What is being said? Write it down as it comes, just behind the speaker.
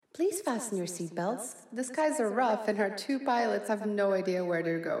Please fasten your seatbelts. The skies are rough and our two pilots have no idea where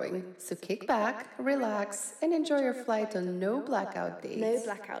they're going. So kick back, relax, and enjoy your flight on No Blackout Dates. No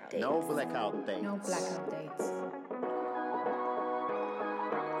blackout dates. No blackout dates. No blackout dates.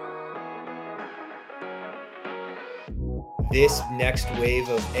 This next wave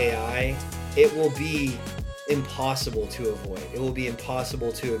of AI, it will be impossible to avoid. It will be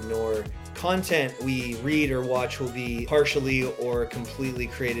impossible to ignore. Content we read or watch will be partially or completely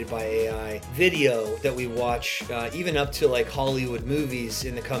created by AI. Video that we watch, even up to like Hollywood movies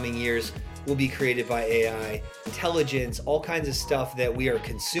in the coming years, will be created by AI. Intelligence, all kinds of stuff that we are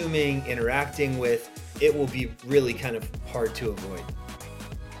consuming, interacting with, it will be really kind of hard to avoid.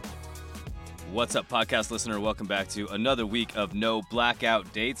 What's up, podcast listener? Welcome back to another week of No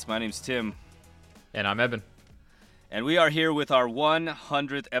Blackout Dates. My name's Tim. And I'm Evan. And we are here with our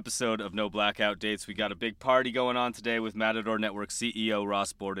 100th episode of No Blackout Dates. We got a big party going on today with Matador Network CEO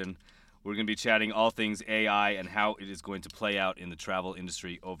Ross Borden. We're going to be chatting all things AI and how it is going to play out in the travel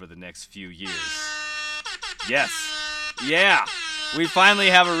industry over the next few years. Yes. Yeah. We finally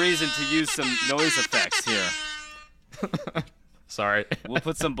have a reason to use some noise effects here. Sorry. We'll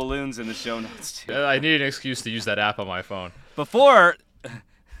put some balloons in the show notes, too. I need an excuse to use that app on my phone.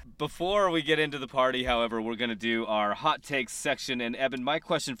 Before we get into the party, however, we're going to do our hot takes section. And Eben, my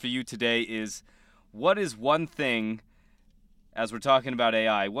question for you today is, what is one thing, as we're talking about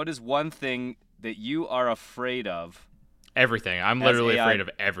AI, what is one thing that you are afraid of? Everything. I'm literally afraid of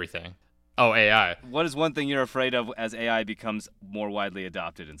everything. Oh, AI. What is one thing you're afraid of as AI becomes more widely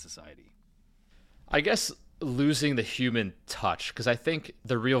adopted in society? I guess losing the human touch, because I think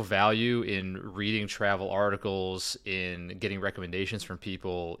the real value in reading travel articles, in getting recommendations from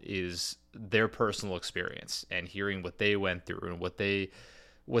people, is their personal experience and hearing what they went through and what they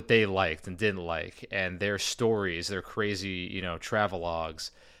liked and didn't like, and their stories, their crazy, travel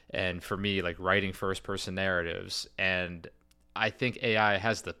logs, and for me, like writing first person narratives. And I think AI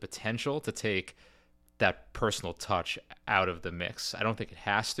has the potential to take that personal touch out of the mix. I don't think it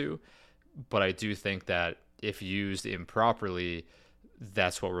has to, but I do think that if used improperly,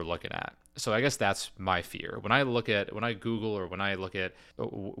 that's what we're looking at. So I guess that's my fear. When I Google, or when I look at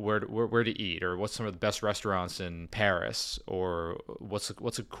where to eat, or what's some of the best restaurants in Paris, or what's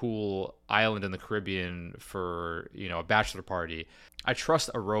a cool island in the Caribbean for, a bachelor party, I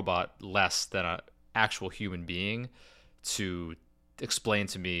trust a robot less than an actual human being to explain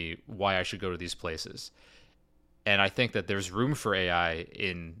to me why I should go to these places. And I think that there's room for AI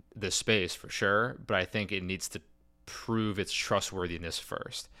in this space for sure, but I think it needs to prove its trustworthiness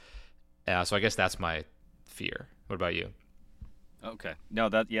first. So I guess that's my fear. What about you? Okay. No,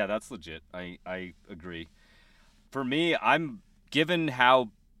 that's legit. I agree. For me, I'm given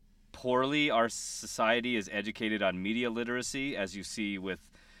how poorly our society is educated on media literacy, as you see with,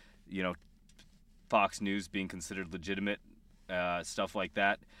 Fox News being considered legitimate, stuff like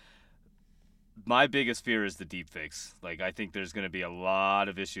that. My biggest fear is the deepfakes. Like, I think there's going to be a lot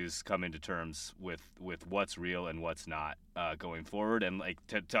of issues coming to terms with what's real and what's not going forward. And like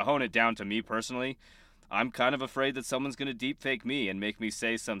to hone it down to me personally, I'm kind of afraid that someone's going to deepfake me and make me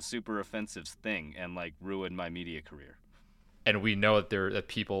say some super offensive thing and like ruin my media career. And we know that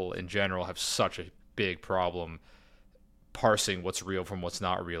people in general have such a big problem parsing what's real from what's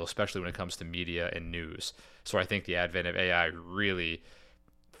not real, especially when it comes to media and news. So I think the advent of AI really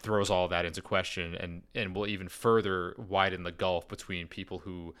throws all of that into question and will even further widen the gulf between people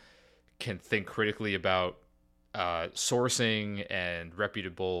who can think critically about sourcing and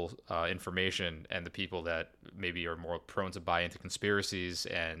reputable information, and the people that maybe are more prone to buy into conspiracies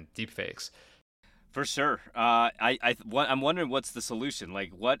and deepfakes. For sure. I'm wondering what's the solution. Like,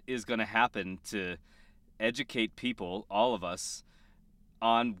 what is going to happen to educate people, all of us,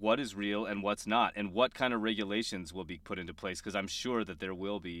 on what is real and what's not, and what kind of regulations will be put into place, because I'm sure that there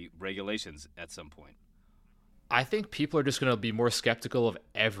will be regulations at some point. I think people are just going to be more skeptical of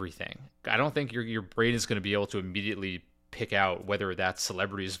everything. I don't think your brain is going to be able to immediately pick out whether that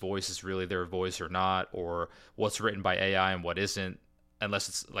celebrity's voice is really their voice or not, or what's written by AI and what isn't, unless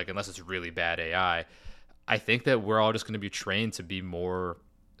it's really bad AI. I think that we're all just going to be trained to be more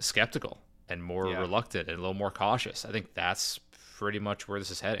skeptical and more reluctant and a little more cautious. I think that's pretty much where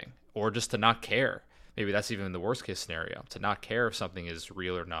this is heading. Or just to not care. Maybe that's even the worst case scenario, to not care if something is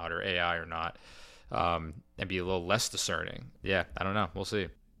real or not, or AI or not, and be a little less discerning. Yeah, I don't know. We'll see.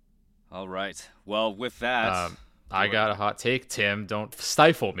 All right. Well, with that, I got a hot take, Tim. Don't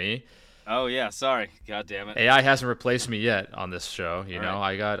stifle me. Oh yeah, sorry. God damn it. AI hasn't replaced me yet on this show. You know,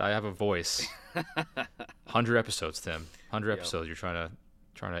 right. I have a voice. 100 episodes, Tim. 100 episodes. You're trying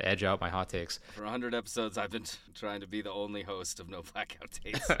trying to edge out my hot takes. For 100 episodes, I've been trying to be the only host of No Blackout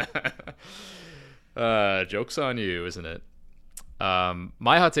Takes. Joke's on you, isn't it?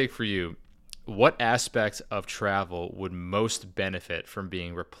 My hot take for you: what aspect of travel would most benefit from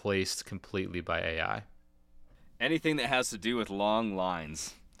being replaced completely by AI? Anything that has to do with long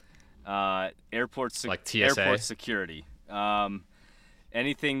lines, airport TSA? airport security,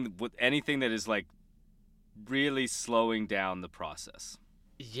 anything that is like really slowing down the process.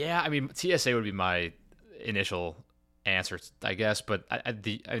 Yeah, I mean, TSA would be my initial answer, I guess, but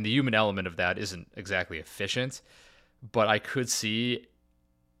the human element of that isn't exactly efficient. But I could see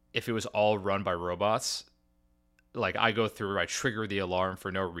if it was all run by robots. Like, I go through, I trigger the alarm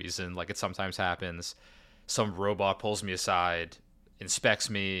for no reason, like it sometimes happens. Some robot pulls me aside, inspects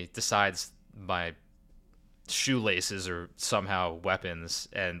me, decides my shoelaces are somehow weapons,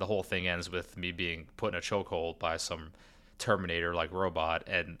 and the whole thing ends with me being put in a chokehold by some Terminator-like robot,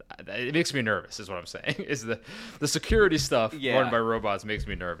 and it makes me nervous, is what I'm saying. Is the security stuff run by robots makes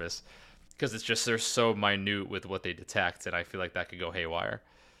me nervous, because it's just they're so minute with what they detect, and I feel like that could go haywire.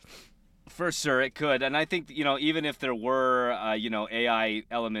 For sure, it could. And I think, even if there were, AI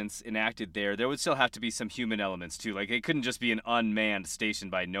elements enacted there would still have to be some human elements, too. Like, it couldn't just be an unmanned station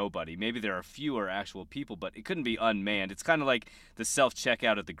by nobody. Maybe there are fewer actual people, but it couldn't be unmanned. It's kind of like the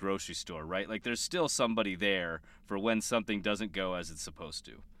self-checkout at the grocery store, right? Like, there's still somebody there for when something doesn't go as it's supposed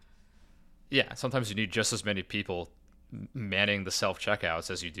to. Yeah, sometimes you need just as many people manning the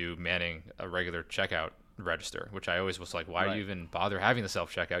self-checkouts as you do manning a regular checkout register, which I always was like, why do you even bother having the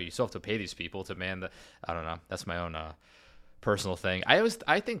self-checkout? You still have to pay these people to man I don't know. That's my own personal thing.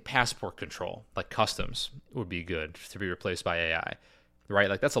 I think passport control, like customs, would be good to be replaced by AI, right?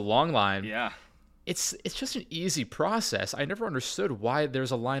 Like, that's a long line. Yeah. It's just an easy process. I never understood why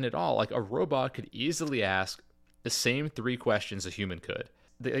there's a line at all. Like, a robot could easily ask the same 3 questions a human could.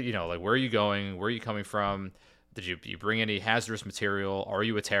 Like, where are you going? Where are you coming from? Did you bring any hazardous material? Are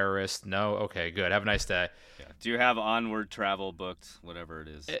you a terrorist? No? Okay, good. Have a nice day. Yeah. Do you have onward travel booked? Whatever it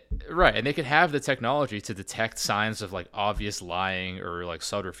is. Right, and they could have the technology to detect signs of, like, obvious lying or, like,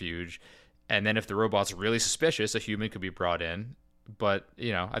 subterfuge. And then if the robot's really suspicious, a human could be brought in. But,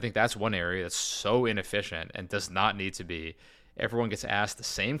 I think that's one area that's so inefficient and does not need to be. Everyone gets asked the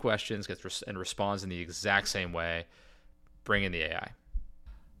same questions and responds in the exact same way. Bring in the AI.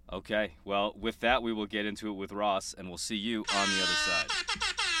 Okay, well, with that, we will get into it with Ross, and we'll see you on the other side.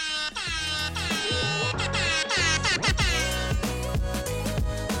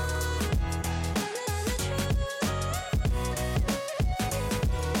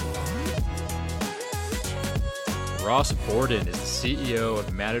 Ross Borden is the CEO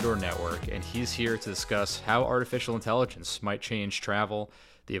of Matador Network, and he's here to discuss how artificial intelligence might change travel,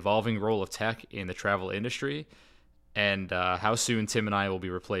 the evolving role of tech in the travel industry, and how soon Tim and I will be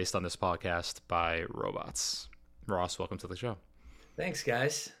replaced on this podcast by robots. Ross, welcome to the show. Thanks,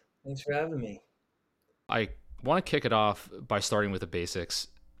 guys. Thanks for having me. I want to kick it off by starting with the basics.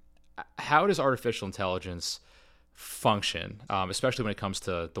 How does artificial intelligence function, especially when it comes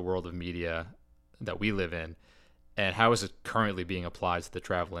to the world of media that we live in, and how is it currently being applied to the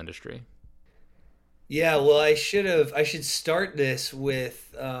travel industry? Yeah, well, I should start this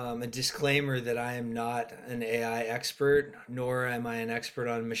with a disclaimer that I am not an AI expert, nor am I an expert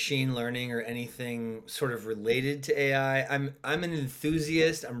on machine learning or anything sort of related to AI. I'm an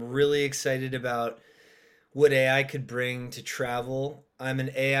enthusiast. I'm really excited about what AI could bring to travel. I'm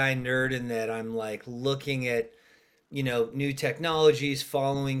an AI nerd in that I'm like looking at, new technologies,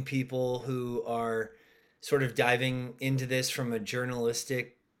 following people who are sort of diving into this from a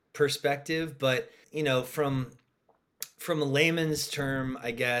journalistic perspective, but from a layman's term,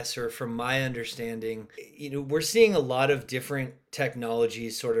 I guess, or from my understanding, we're seeing a lot of different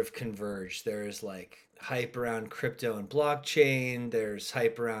technologies sort of converge. There's like hype around crypto and blockchain. There's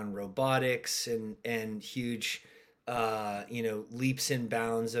hype around robotics and huge, leaps and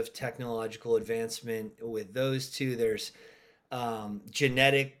bounds of technological advancement with those two. There's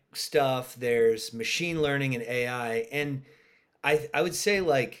genetic stuff. There's machine learning and AI. And I would say,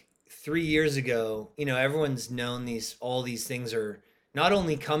 like, 3 years ago, everyone's known all these things are not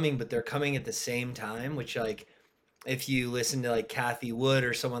only coming, but they're coming at the same time, which, like, if you listen to like Kathy Wood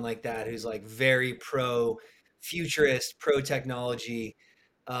or someone like that, who's like very pro futurist, pro technology,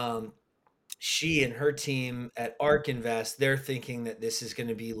 she and her team at ARK Invest, they're thinking that this is going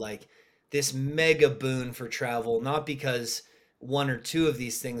to be like this mega boon for travel, not because 1 or 2 of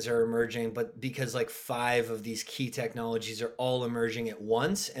these things are emerging, but because like 5 of these key technologies are all emerging at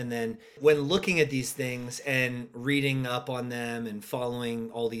once. And then when looking at these things and reading up on them and following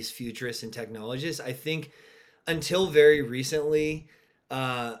all these futurists and technologists, I think until very recently,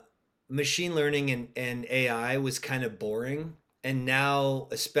 uh, machine learning and AI was kind of boring. And now,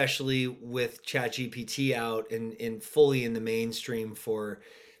 especially with ChatGPT out and fully in the mainstream for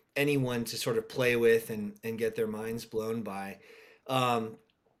anyone to sort of play with and get their minds blown by, um,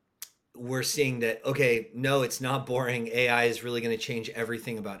 we're seeing that, okay, no, it's not boring. AI is really going to change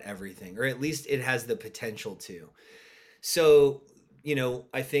everything about everything, or at least it has the potential to. So,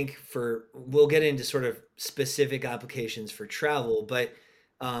 I think we'll get into sort of specific applications for travel, but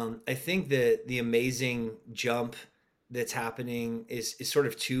I think that the amazing jump that's happening is sort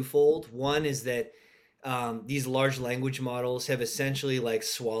of twofold. One is that these large language models have essentially like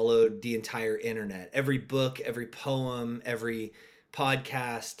swallowed the entire internet. Every book, every poem, every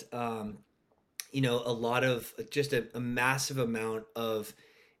podcast, a lot of just a massive amount of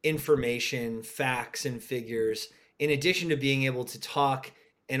information, facts, and figures, in addition to being able to talk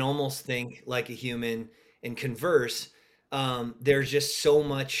and almost think like a human and converse. There's just so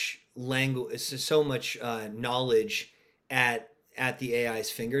much language, so much knowledge at the AI's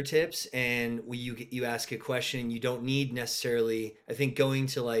fingertips, and you ask a question, you don't need necessarily, I think, going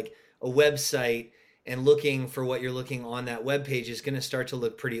to like a website and looking for what you're looking on that web page is going to start to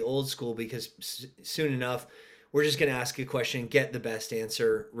look pretty old school, because soon enough we're just going to ask a question, get the best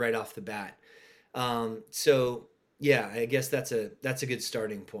answer right off the bat. So yeah, I guess that's a good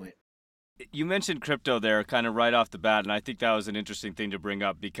starting point. You mentioned crypto there kind of right off the bat, and I think that was an interesting thing to bring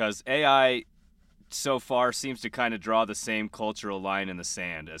up because AI so far seems to kind of draw the same cultural line in the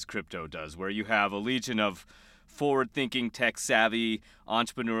sand as crypto does, where you have a legion of forward-thinking, tech-savvy,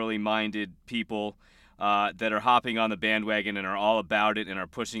 entrepreneurially minded people that are hopping on the bandwagon and are all about it and are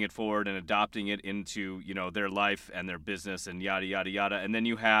pushing it forward and adopting it into, their life and their business and yada, yada, yada. And then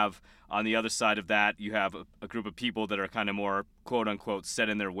you have, on the other side of that, you have a group of people that are kind of more, quote-unquote, set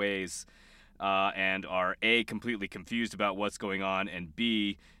in their ways and are, A, completely confused about what's going on, and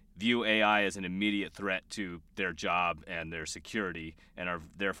B, view AI as an immediate threat to their job and their security and are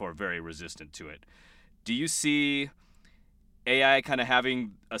therefore very resistant to it. Do you see AI kind of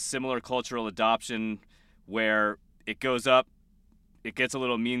having a similar cultural adoption where it goes up, it gets a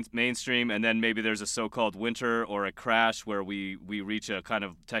little mainstream, and then maybe there's a so-called winter or a crash where we reach a kind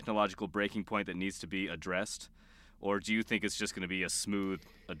of technological breaking point that needs to be addressed? Or do you think it's just going to be a smooth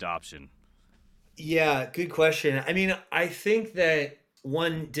adoption? Yeah, good question. I mean, I think that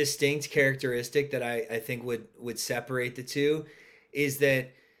one distinct characteristic that I think would separate the two is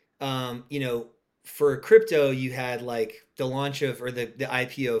that, for crypto, you had like the launch of, or the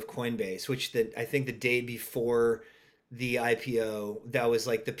IPO of Coinbase, which I think the day before the IPO, that was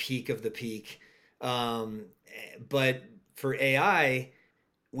like the peak of the peak. But for AI,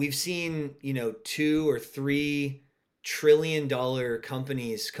 we've seen, $2 or $3 trillion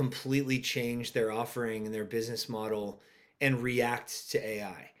companies completely change their offering and their business model and react to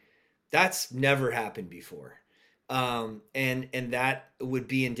AI. That's never happened before. And that would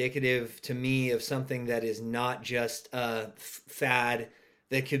be indicative to me of something that is not just a fad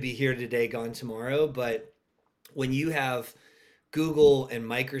that could be here today, gone tomorrow. But when you have Google and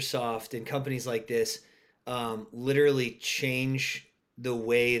Microsoft and companies like this literally change the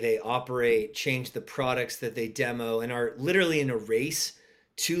way they operate, change the products that they demo, and are literally in a race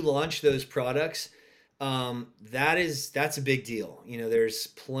to launch those products, that's a big deal. There's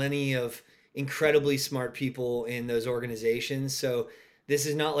plenty of incredibly smart people in those organizations. So this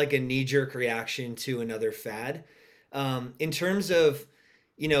is not like a knee-jerk reaction to another fad. In terms of,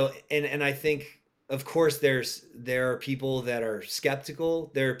 and I think, of course, there are people that are skeptical.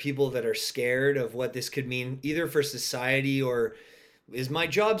 There are people that are scared of what this could mean, either for society or, is my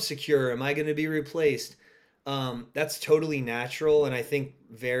job secure? Am I going to be replaced? That's totally natural, and I think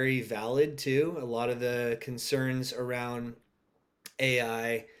very valid too. A lot of the concerns around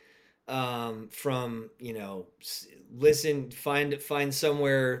AI, from find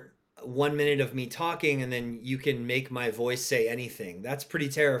somewhere 1 minute of me talking and then you can make my voice say anything. That's pretty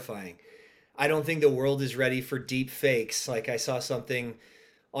terrifying. I don't think the world is ready for deep fakes. Like, I saw something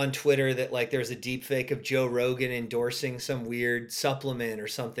on Twitter that like there's a deep fake of Joe Rogan endorsing some weird supplement or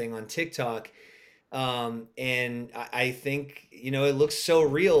something on TikTok. And I think, it looks so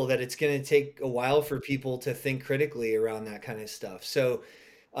real that it's going to take a while for people to think critically around that kind of stuff. So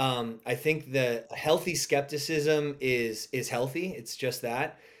I think the healthy skepticism is healthy. It's just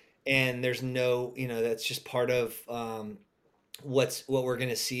that. And there's no, that's just part of what we're going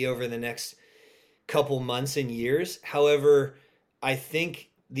to see over the next couple months and years. However, I think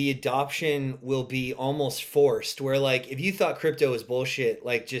the adoption will be almost forced, where like if you thought crypto was bullshit,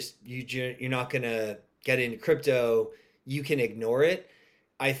 like just you're not going to get into crypto, you can ignore it.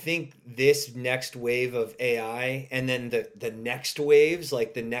 I think this next wave of AI and then the next waves,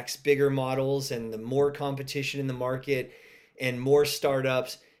 like the next bigger models and the more competition in the market and more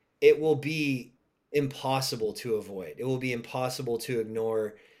startups, it will be impossible to avoid. It will be impossible to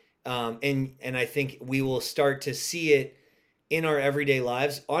ignore. And I think we will start to see it in our everyday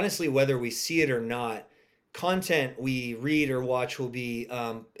lives. Honestly, whether we see it or not, content we read or watch will be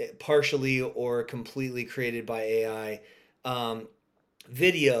partially or completely created by AI.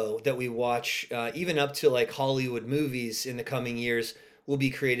 Video that we watch, even up to like Hollywood movies in the coming years, will be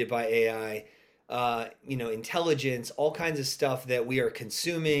created by AI. Intelligence, all kinds of stuff that we are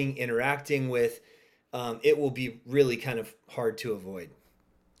consuming, interacting with, it will be really kind of hard to avoid.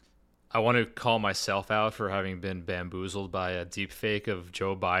 I want to call myself out for having been bamboozled by a deep fake of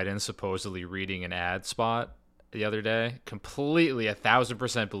Joe Biden supposedly reading an ad spot the other day. Completely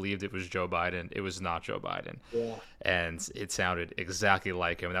 1,000% believed it was Joe Biden. It was not Joe Biden. Yeah. And it sounded exactly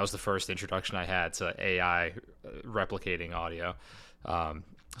like him. And that was the first introduction I had to AI replicating audio.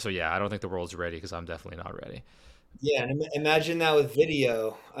 So yeah, I don't think the world's ready because I'm definitely not ready. Yeah, and imagine that with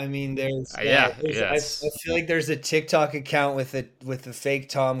video. I mean, I Yes. feel like there's a TikTok account with the fake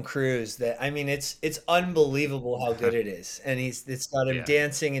Tom Cruise that, I mean, it's unbelievable how good it is, and it's got him Yeah.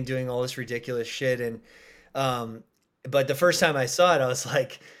 dancing and doing all this ridiculous shit, and um, but the first time I saw it, I was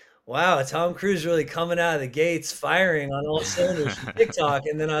like, wow, Tom Cruise really coming out of the gates firing on all cylinders from TikTok,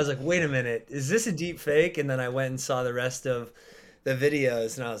 and then I was like, wait a minute, is this a deep fake? And then I went and saw the rest of the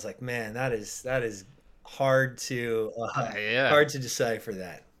videos, and I was like, man, that is hard to Yeah. hard to decipher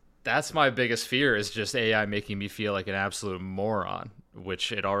that. That's my biggest fear is just AI making me feel like an absolute moron,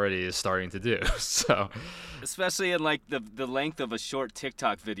 which it already is starting to do. So, Especially in like the length of a short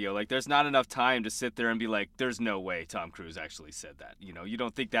TikTok video. Like there's not enough time to sit there and be like, there's no way Tom Cruise actually said that. You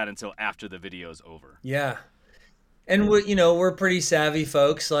don't think that until after the video's over. Yeah. And we're pretty savvy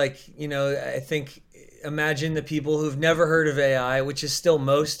folks. Like, I think, imagine the people who've never heard of AI, which is still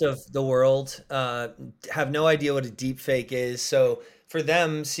most of the world, have no idea what a deep fake is. So for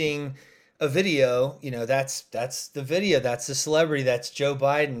them, seeing a video, that's the video, that's the celebrity, that's Joe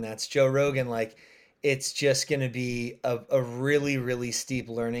Biden, that's Joe Rogan. Like, it's just going to be a really, really steep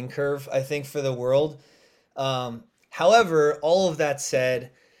learning curve, I think, for the world. However, all of that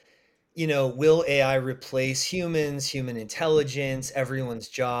said, will AI replace humans, human intelligence, everyone's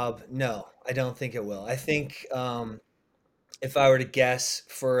job? No, I don't think it will. I think, if I were to guess,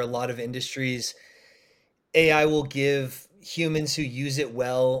 for a lot of industries, AI will give humans who use it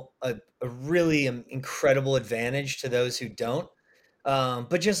well a really incredible advantage to those who don't.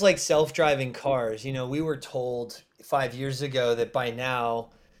 But just like self-driving cars, we were told 5 years ago that by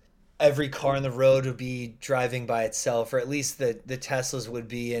now every car on the road would be driving by itself, or at least the Teslas would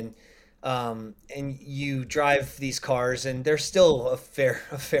be. And you drive these cars, and they're still a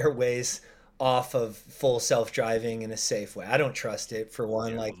fair ways off of full self-driving in a safe way. I don't trust it, for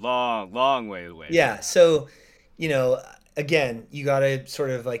one. Yeah, Like, long, long way away. yeah, so you know, again, you got to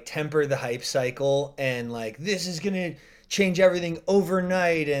sort of like temper the hype cycle, and like this is gonna change everything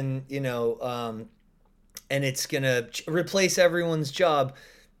overnight, and it's gonna replace everyone's job.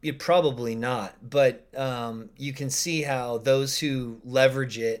 Probably not, but you can see how those who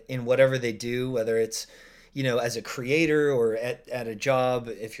leverage it in whatever they do, whether it's as a creator or at a job,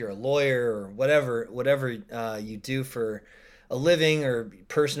 if you're a lawyer or whatever you do for a living or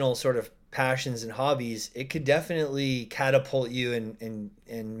personal sort of passions and hobbies, it could definitely catapult you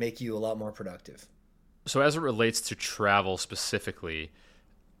and make you a lot more productive. so as it relates to travel specifically,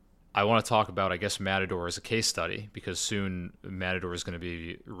 I want to talk about, I guess, Matador as a case study because soon Matador is going to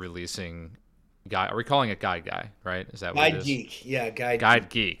be releasing Guide. Are we calling it Guide Guy? Right? Is that what it Guide is? Geek, yeah, Guide Guide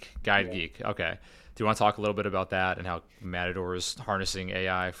Geek. Geek. Guide Geek. Okay. Do you want to talk a little bit about that and how Matador is harnessing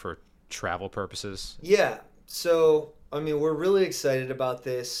AI for travel purposes? Yeah. So, I mean, we're really excited about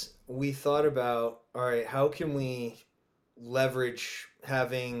this. We thought about, all right, how can we leverage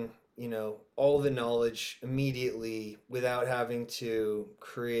having, all the knowledge immediately without having to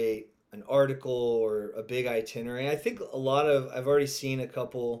create an article or a big itinerary. I think I've already seen a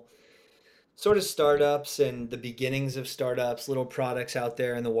couple sort of startups and the beginnings of startups, little products out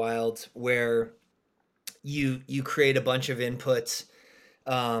there in the wild where you create a bunch of inputs.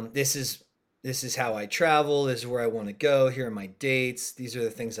 This is how I travel. This is where I want to go. Here are my dates. These are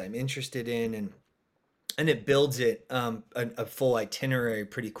the things I'm interested in, and it builds it a full itinerary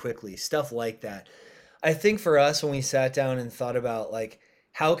pretty quickly. Stuff like that. I think for us, when we sat down and thought about like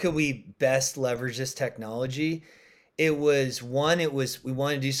how could we best leverage this technology, we wanted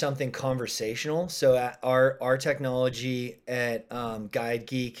to do something conversational. So our technology at Guide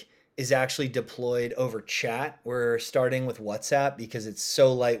Geek is actually deployed over chat. We're starting with WhatsApp because it's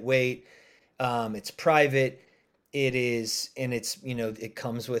so lightweight. It's private. It is, and it's, it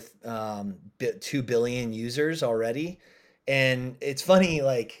comes with 2 billion users already. And it's funny,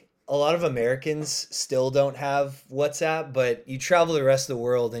 like a lot of Americans still don't have WhatsApp, but you travel the rest of the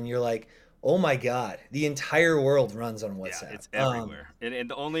world and you're like, oh my God, the entire world runs on WhatsApp. Yeah, it's everywhere. And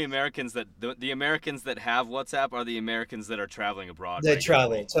the only Americans that the Americans that have WhatsApp are the Americans that are traveling abroad. They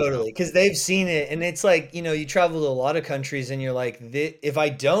travel totally because they've seen it, and it's like, you travel to a lot of countries, and you're like, if I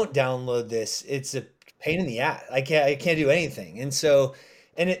don't download this, it's a pain in the ass. I can't do anything, and so,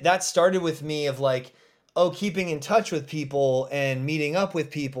 that started with me of like, oh, keeping in touch with people and meeting up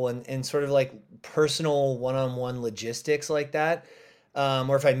with people, and sort of like personal one-on-one logistics like that.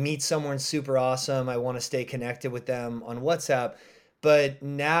 Or if I meet someone super awesome, I want to stay connected with them on WhatsApp. But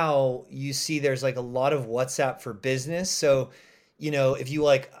now you see there's like a lot of WhatsApp for business. So, if you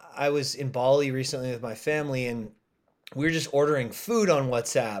like, I was in Bali recently with my family and we were just ordering food on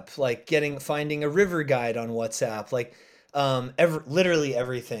WhatsApp, like finding a river guide on WhatsApp, like literally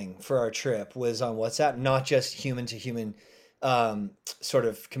everything for our trip was on WhatsApp, not just human to human sort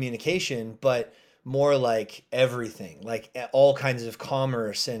of communication, but more like everything, like all kinds of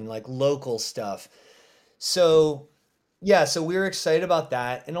commerce and like local stuff. So yeah, so we were excited about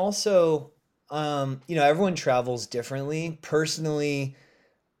that. And also, everyone travels differently. Personally,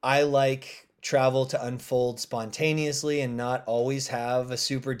 I like travel to unfold spontaneously and not always have a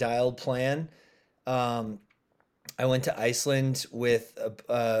super dialed plan. Um, I went to Iceland with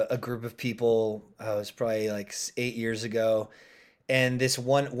a group of people. I was probably like 8 years ago, and this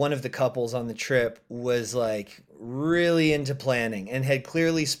one of the couples on the trip was like really into planning and had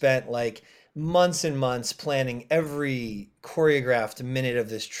clearly spent like months and months planning every choreographed minute of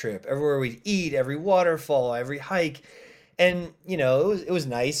this trip, everywhere we'd eat, every waterfall, every hike. And it was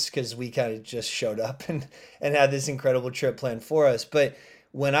nice because we kind of just showed up and had this incredible trip planned for us. But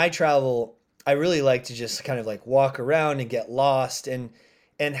when I travel, I really like to just kind of like walk around and get lost and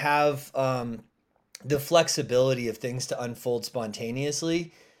have the flexibility of things to unfold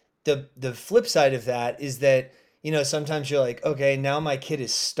spontaneously. The flip side of that is that, sometimes you're like, okay, now my kid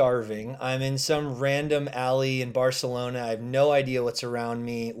is starving. I'm in some random alley in Barcelona. I have no idea what's around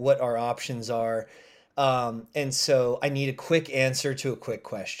me, what our options are. And so I need a quick answer to a quick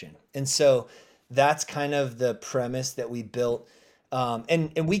question. And so that's kind of the premise that we built.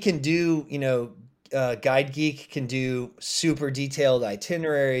 And we can do, Guide Geek can do super detailed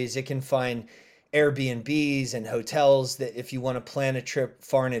itineraries. It can find Airbnbs and hotels that if you want to plan a trip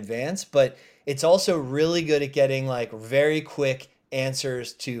far in advance, but it's also really good at getting like very quick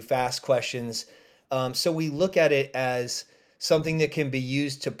answers to fast questions. So we look at it as something that can be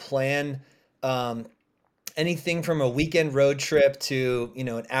used to plan anything from a weekend road trip to,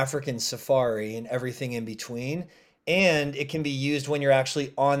 an African safari and everything in between. And it can be used when you're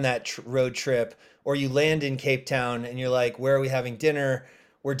actually on that road trip, or you land in Cape Town and you're like, where are we having dinner?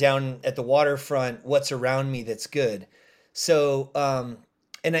 We're down at the waterfront. What's around me that's good? So,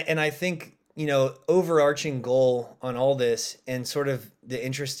 I think, overarching goal on all this and sort of the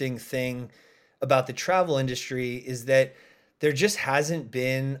interesting thing about the travel industry is that there just hasn't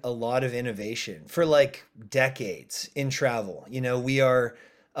been a lot of innovation for like decades in travel. We are,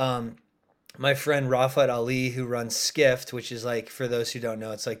 my friend Rafat Ali, who runs Skift, which is like, for those who don't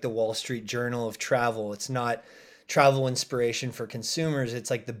know, it's like the Wall Street Journal of travel. It's not travel inspiration for consumers. It's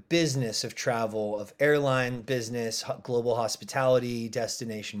like the business of travel, of airline business, global hospitality,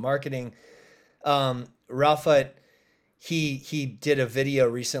 destination marketing. Rafat, he did a video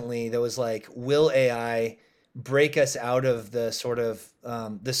recently that was like, will AI break us out of the sort of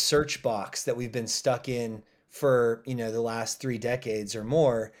the search box that we've been stuck in for, the last 3 decades or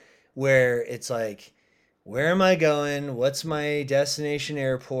more, where it's like, where am I going? What's my destination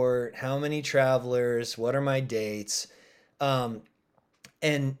airport? How many travelers? What are my dates? And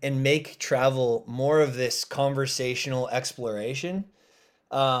make travel more of this conversational exploration,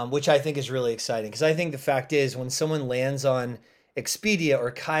 which I think is really exciting. Because I think the fact is, when someone lands on Expedia or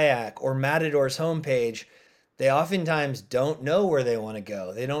Kayak or Matador's homepage, they oftentimes don't know where they want to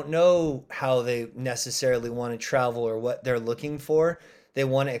go. They don't know how they necessarily want to travel or what they're looking for. They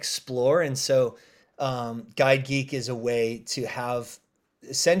want to explore. And so Guide Geek is a way to have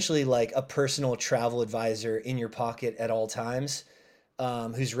essentially like a personal travel advisor in your pocket at all times,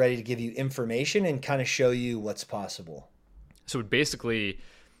 who's ready to give you information and kind of show you what's possible. So it basically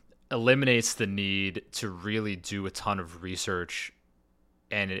eliminates the need to really do a ton of research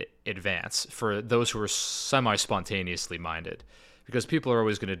and advance for those who are semi-spontaneously minded, because people are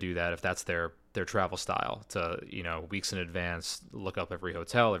always going to do that if that's their their travel style to, weeks in advance, look up every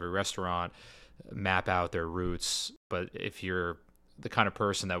hotel, every restaurant, map out their routes. But if you're the kind of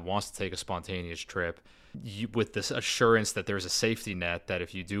person that wants to take a spontaneous trip, with this assurance that there's a safety net, that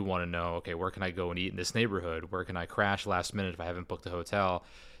if you do want to know, okay, where can I go and eat in this neighborhood? Where can I crash last minute if I haven't booked a hotel?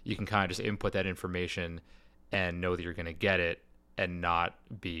 You can kind of just input that information and know that you're going to get it and not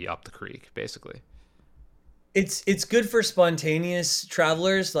be up the creek, basically. It's good for spontaneous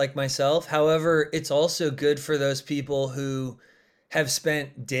travelers like myself. However, it's also good for those people who have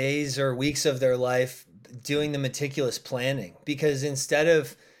spent days or weeks of their life doing the meticulous planning, because instead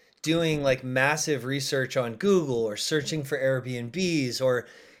of doing like massive research on Google or searching for Airbnbs or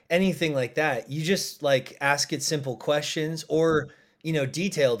anything like that, you just like ask it simple questions or,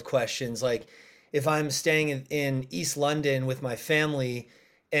 detailed questions. Like if I'm staying in East London with my family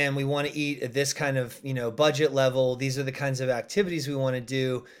and we want to eat at this kind of, budget level, these are the kinds of activities we want to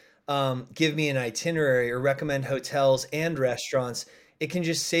do. Give me an itinerary or recommend hotels and restaurants. It can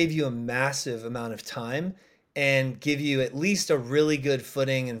just save you a massive amount of time and give you at least a really good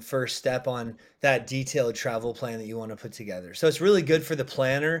footing and first step on that detailed travel plan that you want to put together. So it's really good for the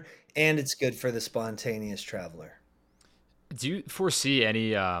planner and it's good for the spontaneous traveler. Do you foresee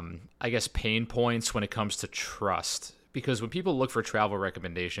any, pain points when it comes to trust? Because when people look for travel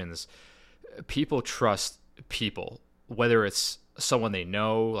recommendations, people trust people, whether it's someone they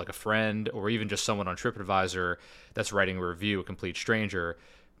know, like a friend, or even just someone on TripAdvisor that's writing a review, a complete stranger.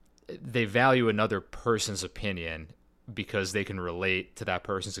 They value another person's opinion because they can relate to that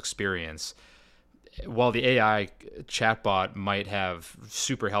person's experience. While the AI chatbot might have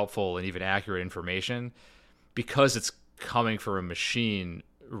super helpful and even accurate information, because it's coming from a machine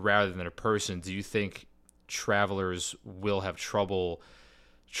rather than a person, do you think travelers will have trouble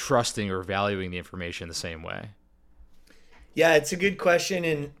trusting or valuing the information the same way? Yeah, it's a good question.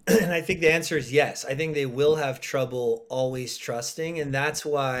 And I think the answer is yes. I think they will have trouble always trusting. And that's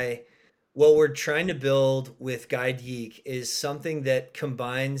why what we're trying to build with Guide Geek is something that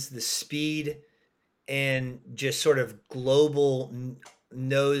combines the speed and just sort of global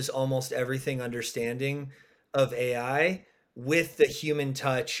knows almost everything understanding of AI with the human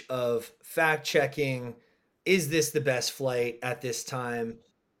touch of fact checking. Is this the best flight at this time?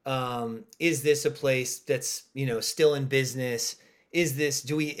 Is this a place that's, still in business?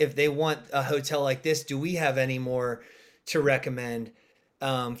 If they want a hotel like this, do we have any more to recommend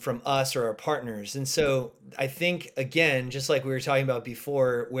from us or our partners? And so I think, again, just like we were talking about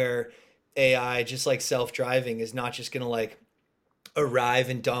before, where AI, just like self-driving, is not just going to like arrive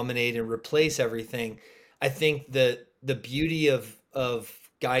and dominate and replace everything. I think the beauty of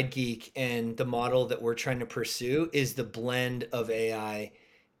Guide Geek and the model that we're trying to pursue is the blend of AI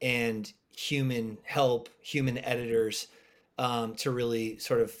and human help, human editors, to really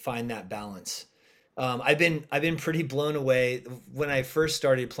sort of find that balance. I've been pretty blown away when I first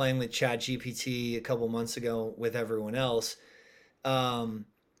started playing with ChatGPT a couple months ago with everyone else.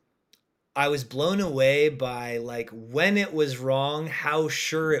 I was blown away by like when it was wrong, how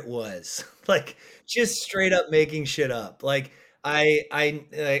sure it was, like just straight up making shit up. Like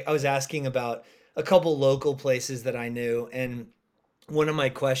I was asking about a couple local places that I knew, and one of my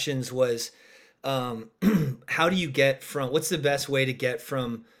questions was, how do you get from, what's the best way to get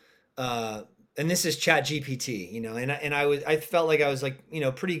from, and this is Chat GPT, and I felt like I was like,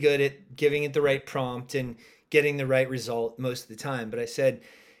 pretty good at giving it the right prompt and getting the right result most of the time. But I said,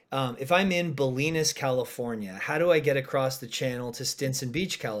 if I'm in Bolinas, California, how do I get across the channel to Stinson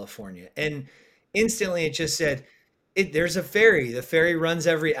Beach, California? And instantly it just said, there's a ferry. The ferry runs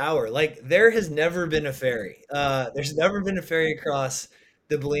every hour. Like there has never been a ferry. There's never been a ferry across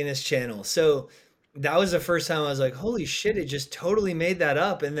the Bolinas Channel. So that was the first time I was like, holy shit, it just totally made that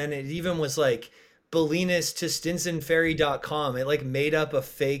up. And then it even was like Bolinas to stinsonferry.com. It like made up a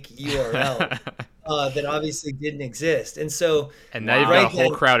fake URL that obviously didn't exist. And so now you've got a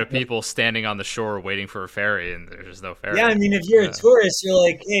whole crowd of people standing on the shore waiting for a ferry, and there's just no ferry. Yeah, I mean, if you're a tourist, you're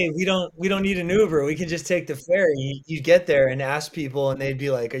like, hey, we don't need an Uber. We can just take the ferry. You get there and ask people, and they'd be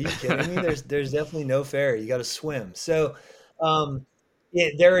like, are you kidding me? There's definitely no ferry. You got to swim. So yeah,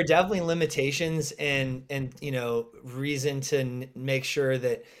 there are definitely limitations and reason to make sure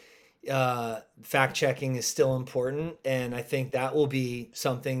that fact checking is still important. And I think that will be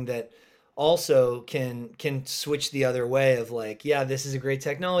something that also can switch the other way of like, yeah, this is a great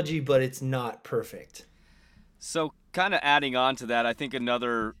technology, but it's not perfect. So kind of adding on to that, I think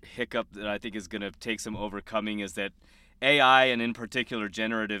another hiccup that I think is going to take some overcoming is that AI, and in particular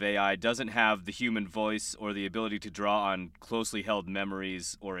generative AI, doesn't have the human voice or the ability to draw on closely held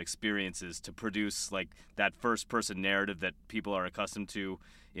memories or experiences to produce like that first person narrative that people are accustomed to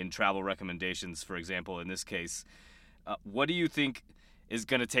in travel recommendations, for example, in this case. What do you think is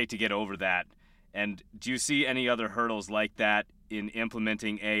going to take to get over that? And do you see any other hurdles like that in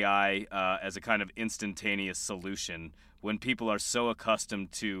implementing AI as a kind of instantaneous solution when people are so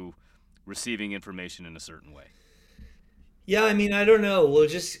accustomed to receiving information in a certain way? Yeah, I mean, I don't know.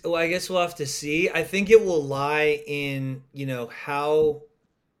 I guess we'll have to see. I think it will lie in, how,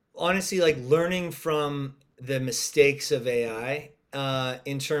 honestly, like learning from the mistakes of AI,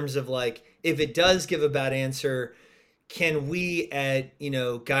 in terms of like, if it does give a bad answer, can we at,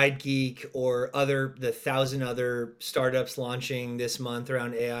 Guide Geek or the 1,000 other startups launching this month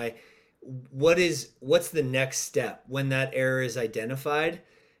around AI, what's the next step when that error is identified?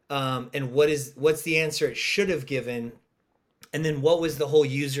 And what's the answer it should have given? And then what was the whole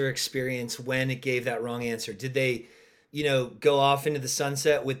user experience when it gave that wrong answer? Did they, go off into the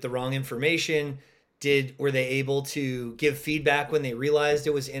sunset with the wrong information? Were they able to give feedback when they realized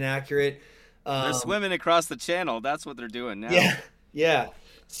it was inaccurate? They're swimming across the channel. That's what they're doing now. Yeah, yeah.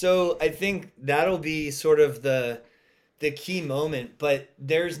 So I think that'll be sort of the key moment. But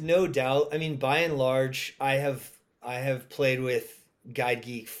there's no doubt. I mean, by and large, I have played with Guide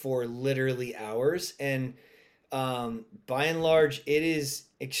Geek for literally hours, and by and large, it is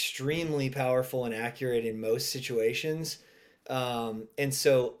extremely powerful and accurate in most situations. And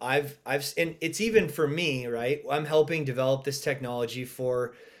so and it's even for me, right? I'm helping develop this technology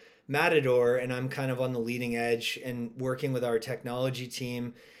for Matador, and I'm kind of on the leading edge and working with our technology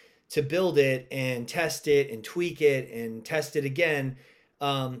team to build it and test it and tweak it and test it again.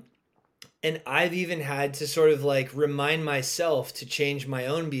 And I've even had to sort of like remind myself to change my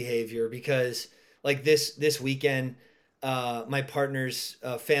own behavior because like this weekend, my partner's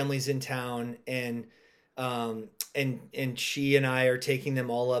family's in town, and she and I are taking them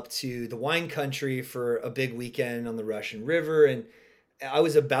all up to the wine country for a big weekend on the Russian River. And I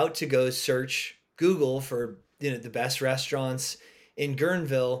was about to go search Google for the best restaurants in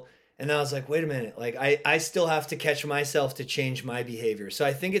Guerneville, and I was like, wait a minute, like I still have to catch myself to change my behavior. So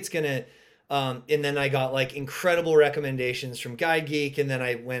I think it's gonna. And then I got like incredible recommendations from Guide Geek. And then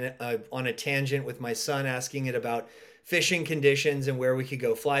I went on a tangent with my son asking it about fishing conditions and where we could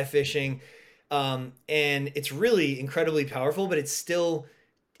go fly fishing. And it's really incredibly powerful, but it's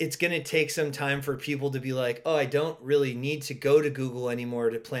going to take some time for people to be like, oh, I don't really need to go to Google anymore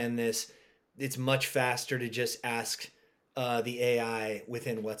to plan this. It's much faster to just ask the AI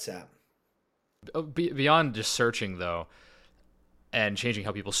within WhatsApp. Beyond just searching, though, and changing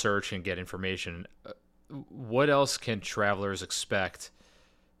how people search and get information, what else can travelers expect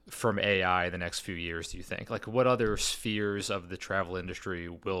from AI the next few years, do you think? Like, what other spheres of the travel industry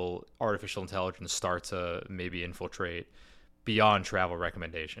will artificial intelligence start to maybe infiltrate beyond travel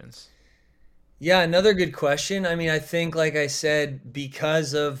recommendations? Yeah, another good question. I mean, I think, like I said,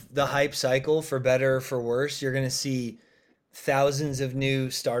 because of the hype cycle, for better or for worse, you're going to see thousands of new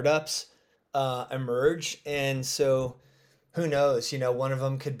startups emerge. And so who knows, one of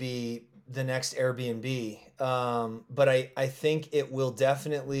them could be the next Airbnb. But I think it will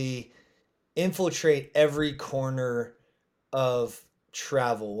definitely infiltrate every corner of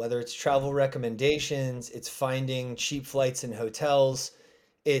travel, whether it's travel recommendations, it's finding cheap flights and hotels,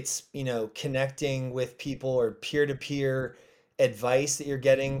 it's, connecting with people or peer-to-peer advice that you're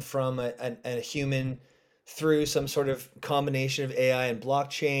getting from a human through some sort of combination of AI and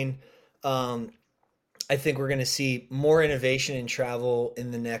blockchain. I think we're going to see more innovation in travel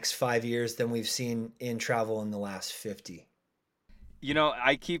in the next 5 years than we've seen in travel in the last 50.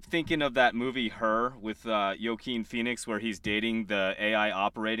 I keep thinking of that movie Her with Joaquin Phoenix, where he's dating the AI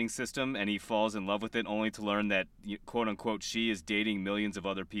operating system and he falls in love with it only to learn that, quote unquote, she is dating millions of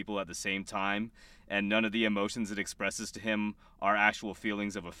other people at the same time, and none of the emotions it expresses to him are actual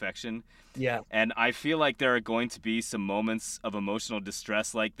feelings of affection. Yeah. And I feel like there are going to be some moments of emotional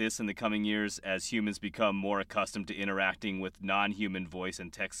distress like this in the coming years as humans become more accustomed to interacting with non-human voice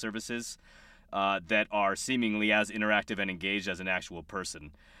and text services that are seemingly as interactive and engaged as an actual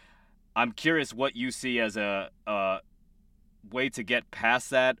person. I'm curious what you see as a way to get past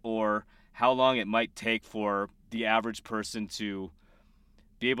that, or how long it might take for the average person to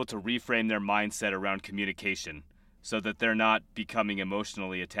be able to reframe their mindset around communication so that they're not becoming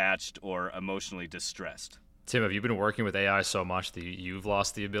emotionally attached or emotionally distressed. Tim, have you been working with AI so much that you've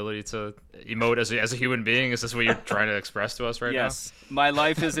lost the ability to emote as a human being? Is this what you're trying to express to us right now? Yes. My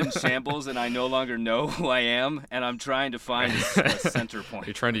life is in shambles and I no longer know who I am, and I'm trying to find a center point.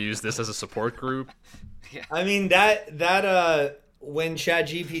 You're trying to use this as a support group? Yeah. I mean that when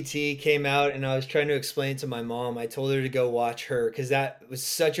ChatGPT came out and I was trying to explain to my mom, I told her to go watch her because that was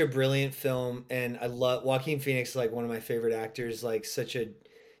such a brilliant film, and I love Joaquin Phoenix is like one of my favorite actors, like such a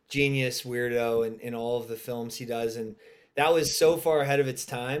genius weirdo in all of the films he does, and that was so far ahead of its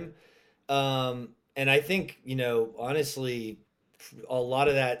time. And I think, honestly, a lot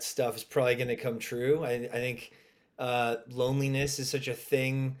of that stuff is probably going to come true. I think loneliness is such a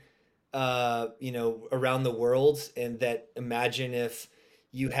thing, around the world, and that imagine if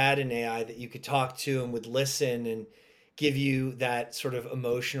you had an AI that you could talk to and would listen and give you that sort of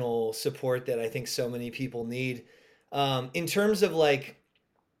emotional support that I think so many people need. In terms of like,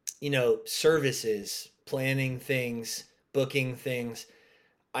 services, planning things, booking things,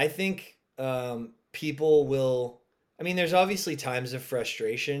 I think people will. I mean, there's obviously times of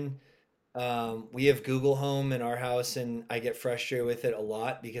frustration. We have Google Home in our house, and I get frustrated with it a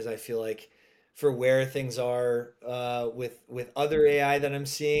lot because I feel like for where things are with other AI that I'm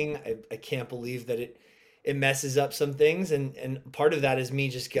seeing, I can't believe that it messes up some things, and part of that is me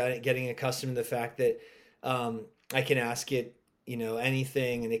just getting accustomed to the fact that I can ask it,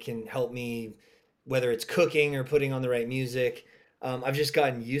 anything, and it can help me, whether it's cooking or putting on the right music. I've just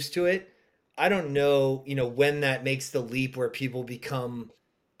gotten used to it. I don't know, when that makes the leap where people become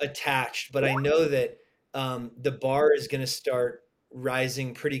attached, but I know that the bar is going to start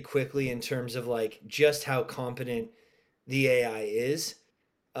rising pretty quickly in terms of like just how competent the AI is.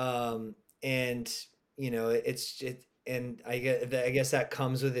 And and I guess that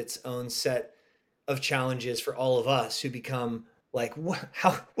comes with its own set of challenges for all of us who become like, what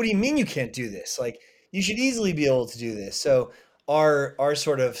do you mean you can't do this? Like, you should easily be able to do this. So our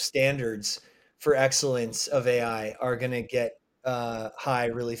sort of standards for excellence of AI are going to get high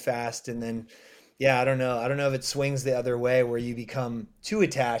really fast, and then yeah, I don't know if it swings the other way where you become too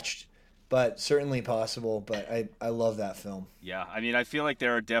attached, but certainly possible. But I love that film. Yeah, I mean, I feel like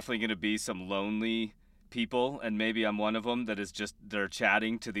there are definitely going to be some lonely people, and maybe I'm one of them that is just they're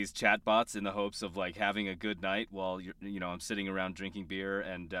chatting to these chatbots in the hopes of like having a good night while I'm sitting around drinking beer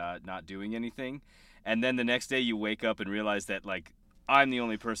and not doing anything, and then the next day you wake up and realize that like I'm the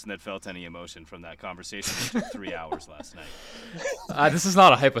only person that felt any emotion from that conversation that took 3 hours last night. This is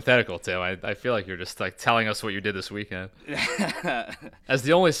not a hypothetical, Tim. I feel like you're just like telling us what you did this weekend. As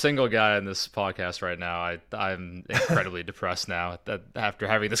the only single guy in this podcast right now, I'm incredibly depressed now after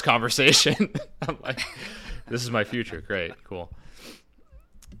having this conversation. I'm like, this is my future. Great, cool.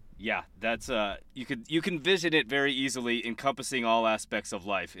 Yeah, that's you can vision it very easily encompassing all aspects of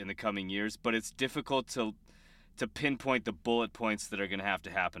life in the coming years, but it's difficult to pinpoint the bullet points that are going to have to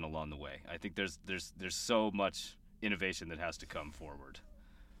happen along the way. I think there's so much innovation that has to come forward.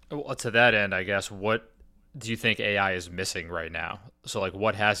 Well, to that end, I guess, what do you think AI is missing right now? So, like,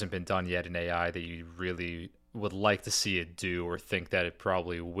 what hasn't been done yet in AI that you really would like to see it do, or think that it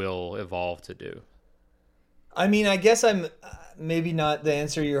probably will evolve to do? I mean, I guess I'm maybe not the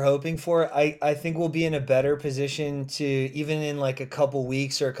answer you're hoping for. I think we'll be in a better position to, even in like a couple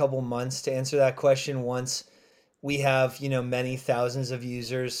weeks or a couple months, to answer that question once we have, many thousands of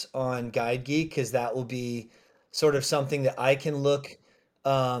users on Guide Geek, because that will be sort of something that I can look,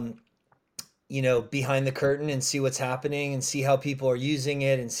 um, behind the curtain and see what's happening and see how people are using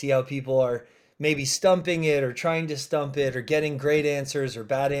it and see how people are maybe stumping it or trying to stump it or getting great answers or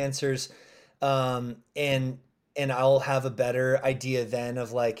bad answers. And I'll have a better idea then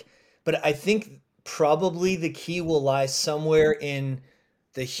of like, but I think probably the key will lie somewhere in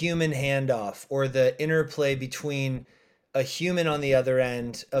the human handoff or the interplay between a human on the other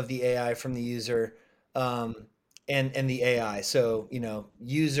end of the AI from the user, um, and the AI. So,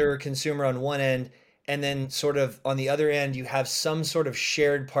 user, consumer on one end, and then sort of on the other end, you have some sort of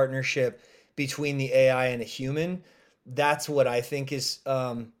shared partnership between the AI and a human. That's what I think is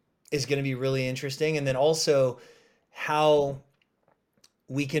going to be really interesting. And then also how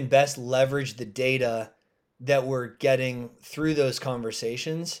we can best leverage the data that we're getting through those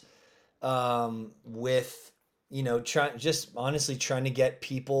conversations, with just honestly trying to get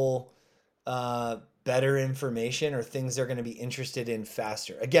people better information or things they're going to be interested in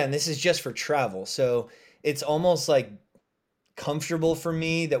faster. Again, this is just for travel, so it's almost like comfortable for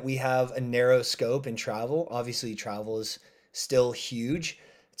me that we have a narrow scope in travel. Obviously, travel is still huge.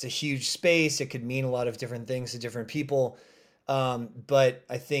 It's a huge space. It could mean a lot of different things to different people. But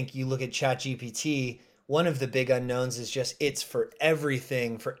I think you look at ChatGPT, one of the big unknowns is just it's for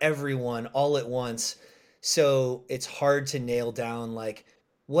everything, for everyone, all at once. So it's hard to nail down like,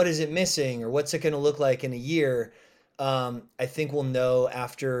 what is it missing or what's it going to look like in a year? I think we'll know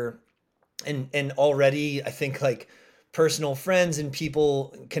after, and already I think like personal friends and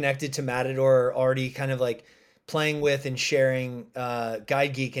people connected to Matador are already kind of like playing with and sharing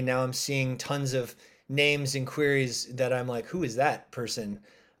Guide Geek, and now I'm seeing tons of names and queries that I'm like, who is that person?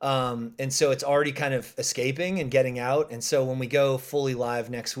 And so it's already kind of escaping and getting out. And so when we go fully live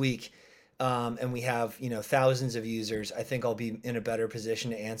next week, and we have, thousands of users, I think I'll be in a better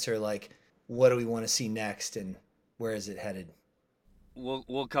position to answer like, what do we want to see next and where is it headed?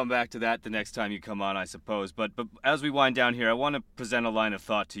 We'll come back to that the next time you come on, I suppose. But as we wind down here, I want to present a line of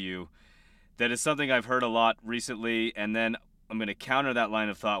thought to you that is something I've heard a lot recently, and then I'm going to counter that line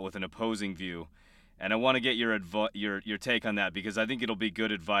of thought with an opposing view. And I want to get your take on that, because I think it'll be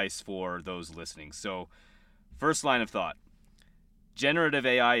good advice for those listening. So, first line of thought. Generative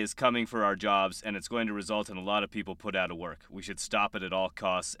AI is coming for our jobs, and it's going to result in a lot of people put out of work. We should stop it at all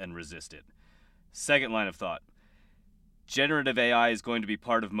costs and resist it. Second line of thought. Generative AI is going to be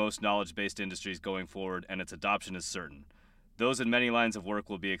part of most knowledge-based industries going forward, and its adoption is certain. Those in many lines of work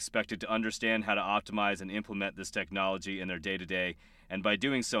will be expected to understand how to optimize and implement this technology in their day-to-day, and by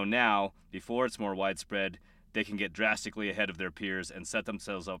doing so now, before it's more widespread, they can get drastically ahead of their peers and set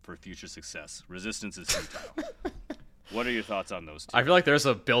themselves up for future success. Resistance is futile. What are your thoughts on those two? I feel like there's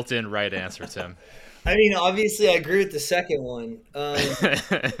a built-in right answer, Tim. I mean, obviously, I agree with the second one.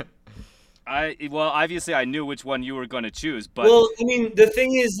 Obviously I knew which one you were going to choose, but Well, I mean, the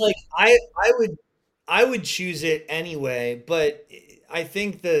thing is, like, I would choose it anyway, but I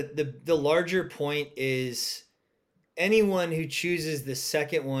think the larger point is anyone who chooses the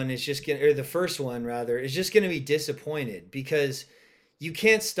second one is just gonna, or the first one rather, is just gonna be disappointed, because you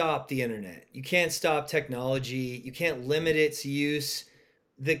can't stop the internet. You can't stop technology. You can't limit its use.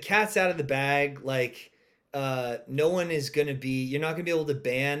 The cat's out of the bag. Like, no one is going to be, you're not going to be able to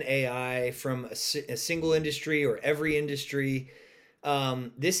ban AI from a single industry or every industry.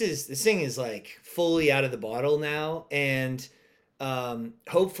 This thing is like fully out of the bottle now. And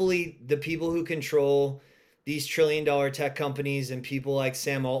hopefully the people who control these trillion-dollar tech companies and people like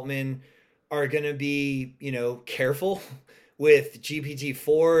Sam Altman are going to be, careful with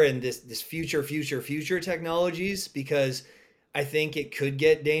GPT-4 and this future technologies, because I think it could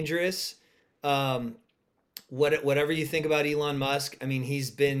get dangerous. Whatever you think about Elon Musk, I mean,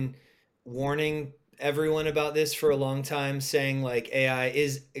 he's been warning everyone about this for a long time, saying like AI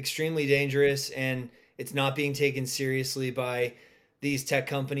is extremely dangerous and it's not being taken seriously by these tech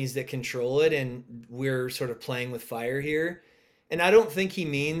companies that control it, and we're sort of playing with fire here. And I don't think he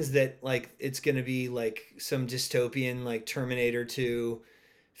means that like it's going to be like some dystopian like Terminator 2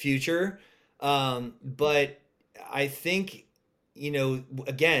 future. But I think,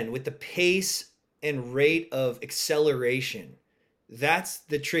 again, with the pace and rate of acceleration, that's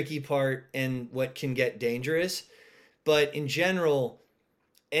the tricky part and what can get dangerous. But in general,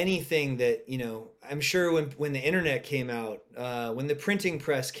 anything that, I'm sure when the internet came out, when the printing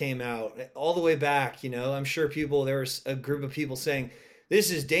press came out, all the way back, I'm sure there was a group of people saying,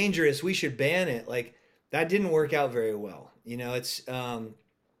 this is dangerous, we should ban it. Like, that didn't work out very well. You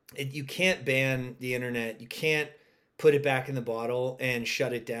can't ban the internet. You can't put it back in the bottle and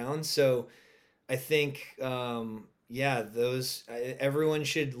shut it down. So I think, everyone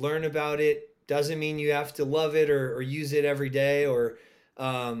should learn about it. Doesn't mean you have to love it or use it every day or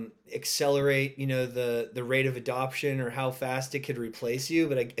accelerate, the rate of adoption or how fast it could replace you.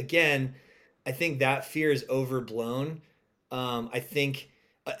 But again, I think that fear is overblown. I think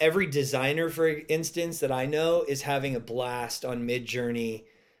every designer, for instance, that I know is having a blast on Midjourney,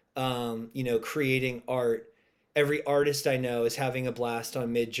 creating art. Every artist I know is having a blast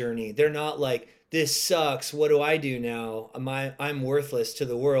on Midjourney. They're not like, this sucks, what do I do now? I'm worthless to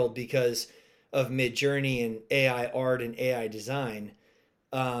the world because of Midjourney and AI art and AI design.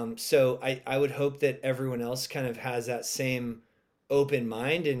 So I would hope that everyone else kind of has that same open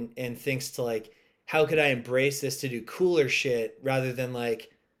mind and thinks to like, how could I embrace this to do cooler shit rather than like,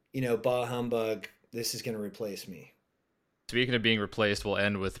 bah humbug, this is going to replace me. Speaking of being replaced, we'll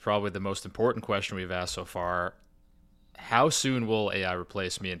end with probably the most important question we've asked so far. How soon will AI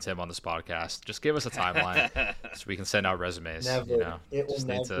replace me and Tim on this podcast? Just give us a timeline so we can send out resumes. Never. It will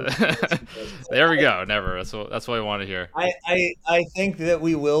never. There we go. Never. That's what I want to hear. I think that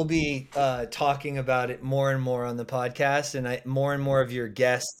we will be talking about it more and more on the podcast, and more and more of your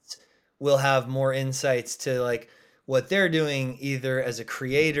guests will have more insights to like what they're doing, either as a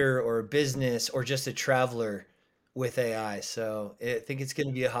creator or a business or just a traveler with AI. So I think it's going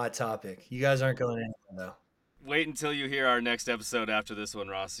to be a hot topic. You guys aren't going anywhere though. Wait until you hear our next episode after this one,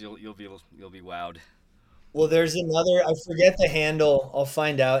 Ross. You'll be wowed. Well, there's another, I forget the handle. I'll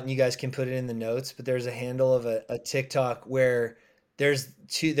find out and you guys can put it in the notes, but there's a handle of a TikTok where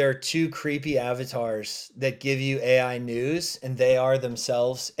there are two creepy avatars that give you AI news, and they are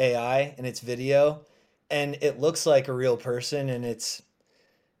themselves AI, and it's video, and it looks like a real person, and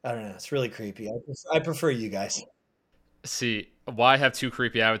I don't know, it's really creepy. I prefer you guys. See, why have two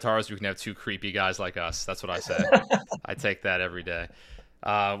creepy avatars? We can have two creepy guys like us. That's what I say. I take that every day.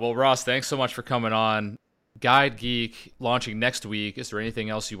 Well, Ross, thanks so much for coming on. Guide Geek launching next week. Is there anything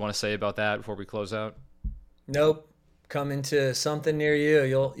else you want to say about that before we close out? Nope. Coming to something near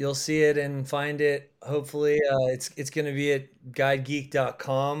you. You'll see it and find it. Hopefully, it's going to be at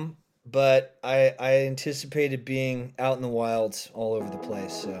guidegeek.com, but I anticipate it being out in the wilds all over the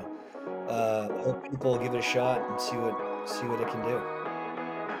place. So hope people give it a shot and see what it can do.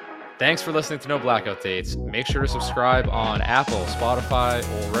 Thanks for listening to No Blackout Dates. Make sure to subscribe on Apple, Spotify,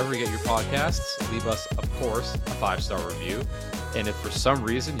 or wherever you get your podcasts. Leave us, of course, a 5-star review. And if for some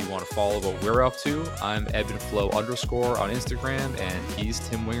reason you want to follow what we're up to, I'm EbAndFlow_ on Instagram, and he's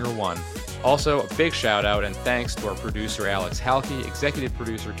TimWinger1. Also, a big shout out and thanks to our producer Alex Halkey, executive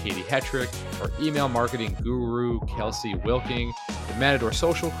producer Katie Hetrick, our email marketing guru Kelsey Wilking, the Matador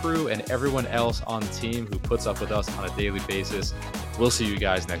Social crew, and everyone else on the team who puts up with us on a daily basis. We'll see you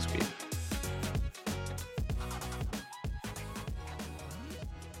guys next week.